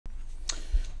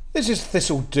This is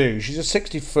Thistle. She's a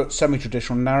 60-foot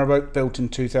semi-traditional narrowboat built in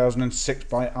 2006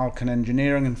 by Allan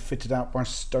Engineering and fitted out by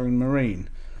Stone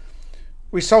Marine.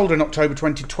 We sold her in October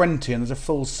 2020 and there's a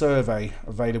full survey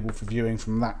available for viewing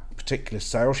from that particular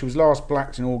sale. She was last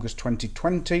blacked in August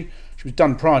 2020. She was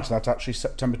done prior to that, actually,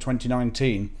 September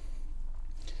 2019.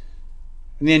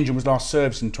 And the engine was last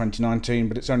serviced in 2019,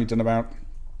 but it's only done about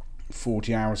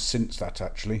 40 hours since that,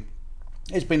 actually.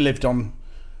 It's been lived on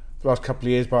the last couple of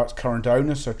years by its current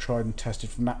owner, so tried and tested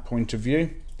from that point of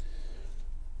view.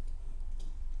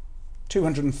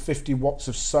 250 watts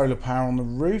of solar power on the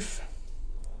roof.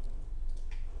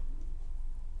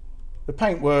 The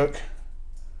paintwork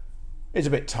is a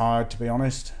bit tired, to be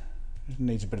honest. It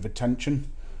needs a bit of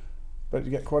attention, but you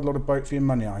get quite a lot of boat for your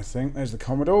money, I think. There's the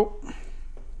Commodore.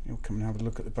 You'll come and have a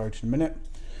look at the boat in a minute.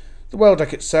 The well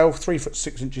deck itself, 3 foot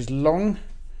 6 inches long.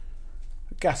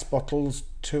 Gas bottles,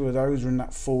 2 of those are in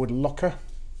that forward locker.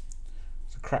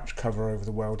 There's a cracked cover over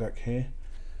the well deck here.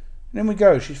 And in we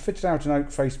go. She's fitted out in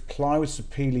oak face ply with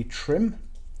sapele trim.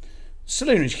 The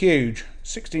saloon is huge,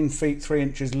 16 feet 3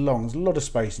 inches long. There's a lot of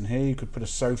space in here. You could put a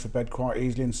sofa bed quite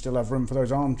easily and still have room for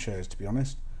those armchairs, to be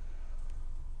honest.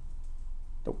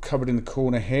 Little cupboard in the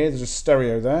corner here. There's a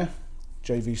stereo there,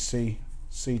 JVC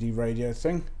CD radio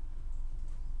thing.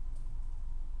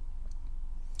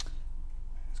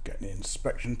 Getting the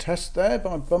inspection test there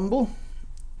by Bumble.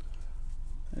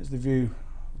 There's the view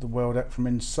of the well deck from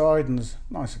inside, and there's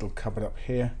a nice little cupboard up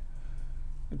here.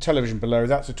 The television below,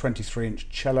 that's a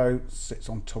 23-inch cello, sits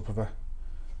on top of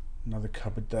another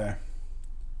cupboard there.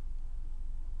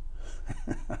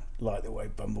 Like the way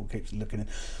Bumble keeps looking in.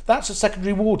 That's a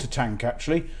secondary water tank,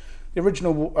 actually. The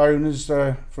original owners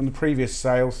from the previous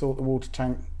sale thought the water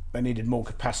tank, they needed more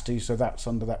capacity, so that's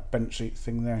under that bench seat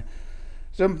thing there.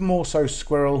 It's a Morso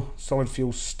Squirrel solid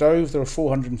fuel stove. There are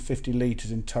 450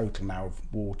 litres in total now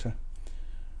of water.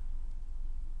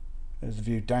 There's a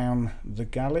view down the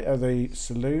galley, the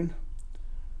saloon.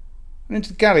 And into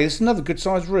the galley, it's another good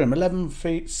sized room, 11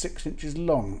 feet 6 inches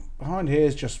long. Behind here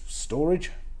is just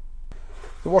storage.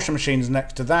 The washing machine's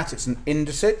next to that. It's an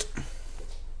Indesit.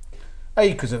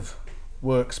 Acres of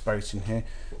workspace in here.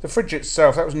 The fridge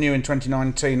itself, that was new in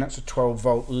 2019. That's a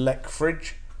 12-volt Lec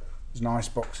fridge. There's an ice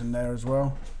box in there as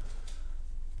well.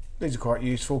 These are quite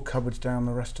useful. Cupboards down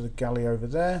the rest of the galley over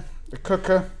there. The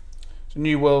cooker. It's a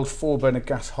New World 4-burner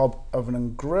gas hob oven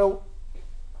and grill.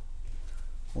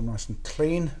 All nice and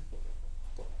clean.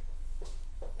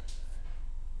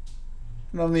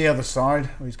 And on the other side,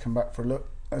 please come back for a look.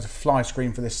 There's a fly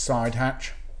screen for this side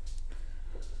hatch.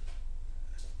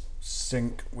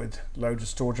 Sink with loads of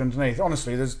storage underneath.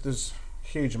 Honestly, there's a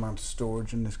huge amount of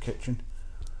storage in this kitchen.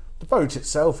 The boat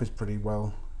itself is pretty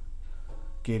well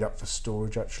geared up for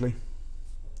storage, actually.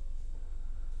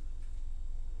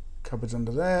 Cupboards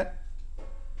under there.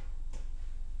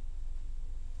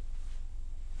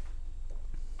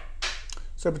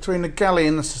 So between the galley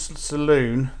and the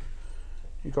saloon,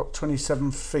 you've got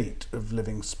 27 feet of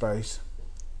living space.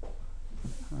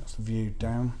 That's the view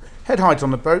down. Head height on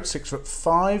the boat,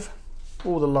 6'5".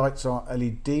 All the lights are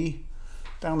LED.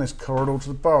 Down this corridor to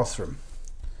the bathroom.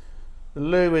 The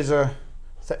loo is a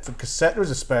Thetford cassette. There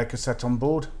is a spare cassette on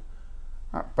board.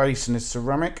 That basin is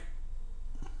ceramic.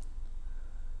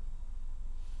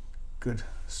 Good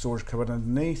storage cupboard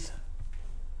underneath.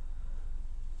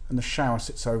 And the shower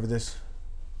sits over this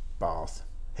bath.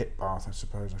 Hip bath, I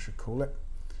suppose I should call it.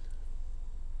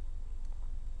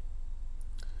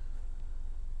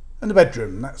 And the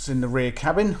bedroom, that's in the rear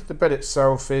cabin. The bed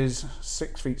itself is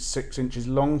 6 feet 6 inches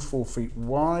long, 4 feet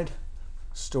wide.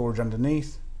 Storage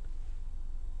underneath.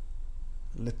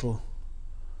 Little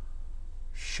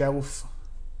shelf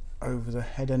over the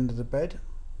head end of the bed.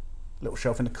 Little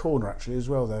shelf in the corner actually as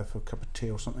well there for a cup of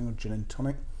tea or something, or gin and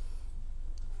tonic.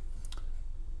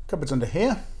 Cupboards under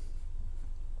here.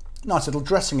 Nice little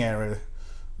dressing area,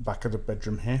 back of the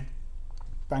bedroom here.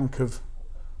 Bank of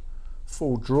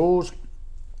 4 drawers.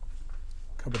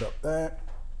 Cupboard up there.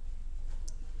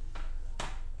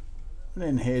 And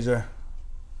then here's a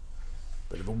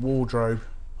bit of a wardrobe.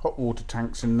 Hot water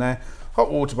tanks in there. Hot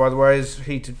water, by the way, is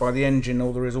heated by the engine,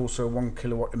 or there is also a 1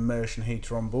 kilowatt immersion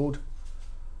heater on board.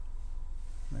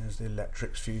 There's the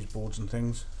electrics, fuse boards and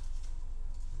things.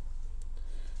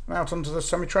 And out onto the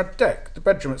semi-trad deck. The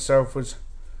bedroom itself was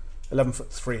 11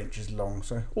 foot 3 inches long,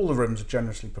 so all the rooms are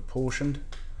generously proportioned.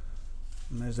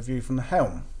 And there's a view from the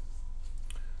helm.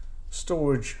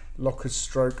 Storage lockers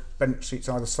stroke bench seats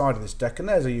either side of this deck, and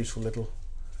there's a useful little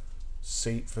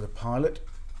seat for the pilot.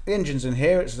 The engine's in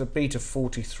here. It's a Beta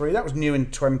 43. That was new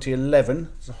in 2011.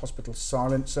 It's a hospital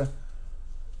silencer.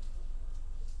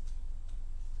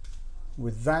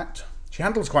 With that, She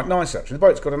handles quite nice actually. The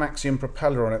boat's got an Axiom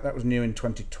propeller on it. That was new in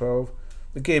 2012.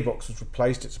 The gearbox was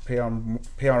replaced. It's a PRM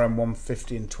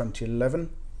 150 in 2011.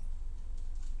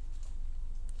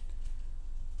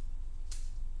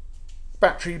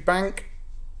 Battery bank.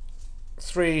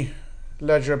 3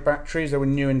 Ledger batteries. They were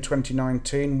new in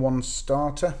 2019. 1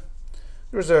 starter.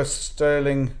 There is a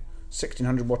Sterling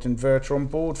 1600 watt inverter on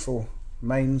board for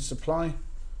main supply.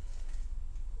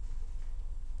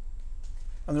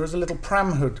 And there is a little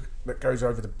pram hood that goes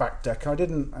over the back deck. I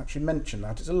didn't actually mention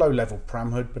that. It's a low level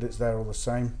pram hood, but it's there all the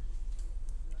same.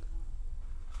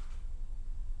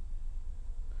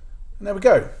 And there we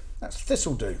go. That's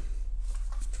Thistle do.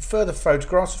 For further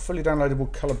photographs, a fully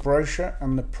downloadable colour brochure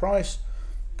and the price,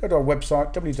 go to our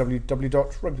website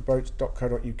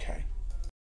www.rugbyboats.co.uk.